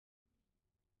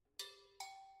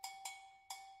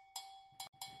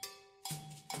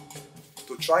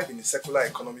thrive in the circular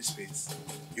economy space,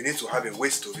 you need to have a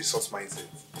waste to resource mindset.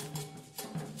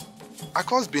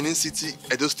 Across Benin City,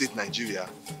 Edo State, Nigeria,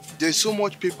 there is so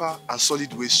much paper and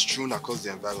solid waste strewn across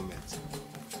the environment.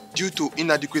 Due to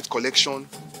inadequate collection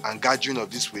and gathering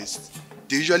of this waste,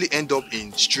 they usually end up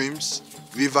in streams,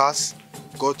 rivers,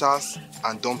 gutters,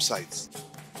 and dump sites.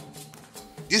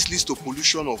 This leads to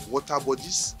pollution of water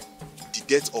bodies, the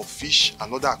death of fish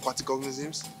and other aquatic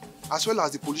organisms, as well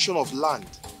as the pollution of land,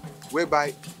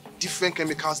 whereby different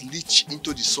chemicals leach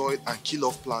into the soil and kill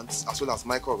off plants as well as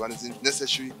microorganisms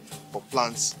necessary for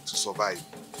plants to survive.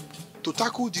 To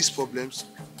tackle these problems,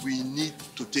 we need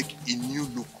to take a new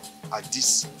look at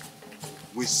these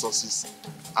waste sources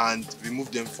and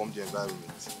remove them from the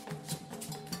environment.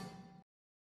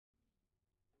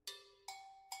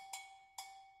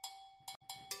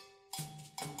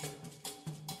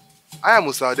 I am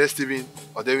Osarode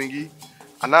Odemwingie,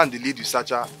 and I am the lead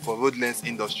researcher for RODOMES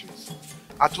Industries.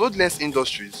 At RODOMES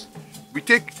Industries, we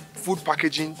take food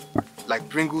packaging like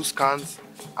Pringles cans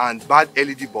and bad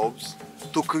LED bulbs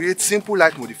to create simple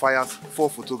light modifiers for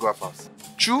photographers.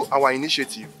 Through our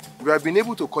initiative, we have been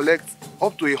able to collect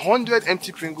up to 100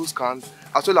 empty Pringles cans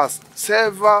as well as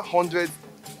several hundred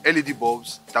LED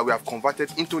bulbs that we have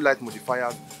converted into light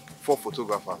modifiers for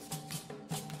photographers.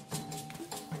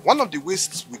 One of the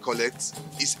wastes we collect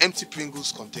is empty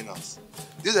Pringles containers.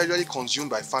 These are usually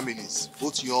consumed by families,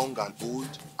 both young and old,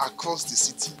 across the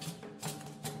city.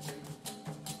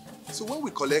 So when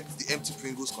we collect the empty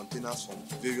Pringles containers from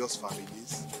various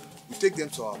families, we take them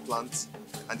to our plant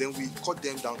and then we cut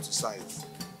them down to size,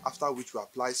 after which we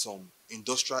apply some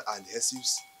industrial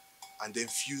adhesives and then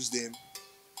fuse them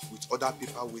with other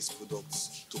paper waste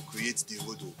products to create the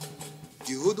RODOME.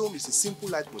 The RODOME is a simple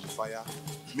light modifier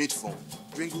made from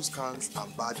Pringles cans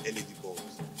and bad LED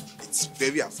bulbs. It's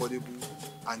very affordable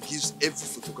and gives every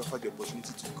photographer the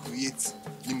opportunity to create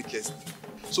limitlessly.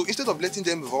 So instead of letting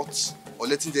them rot or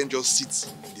letting them just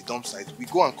sit in the dump site, we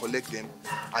go and collect them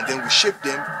and then we shape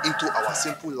them into our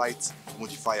simple light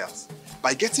modifiers.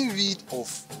 By getting rid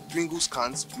of Pringles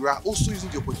cans, we are also using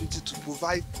the opportunity to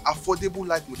provide affordable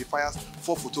light modifiers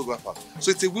for photographers.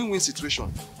 So it's a win-win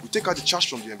situation. We take out the trash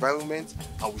from the environment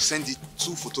and we send it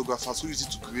to photographers who use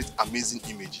it to create amazing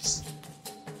images.